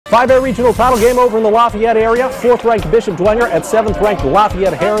5A regional title game over in the Lafayette area. 4th-ranked Bishop Dwenger at 7th-ranked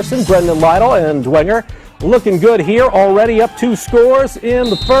Lafayette Harrison. Brendan Lytle and Dwenger looking good here. Already up 2 scores in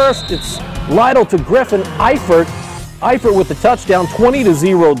the first. It's Lytle to Griffin Eifert. Eifert with the touchdown,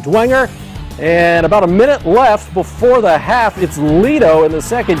 20-0 Dwenger. And about a minute left before the half. It's Lido in the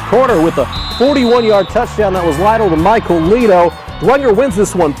second quarter with a 41-yard touchdown. That was Lytle to Michael Lido. Dwenger wins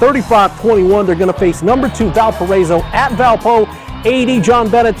this one 35-21. They're going to face number 2 Valparaiso at Valpo. 80. John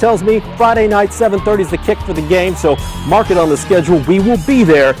Bennett tells me Friday night 7:30 is the kick for the game, so mark it on the schedule. We will be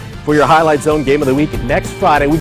there for your Highlight Zone game of the week next Friday.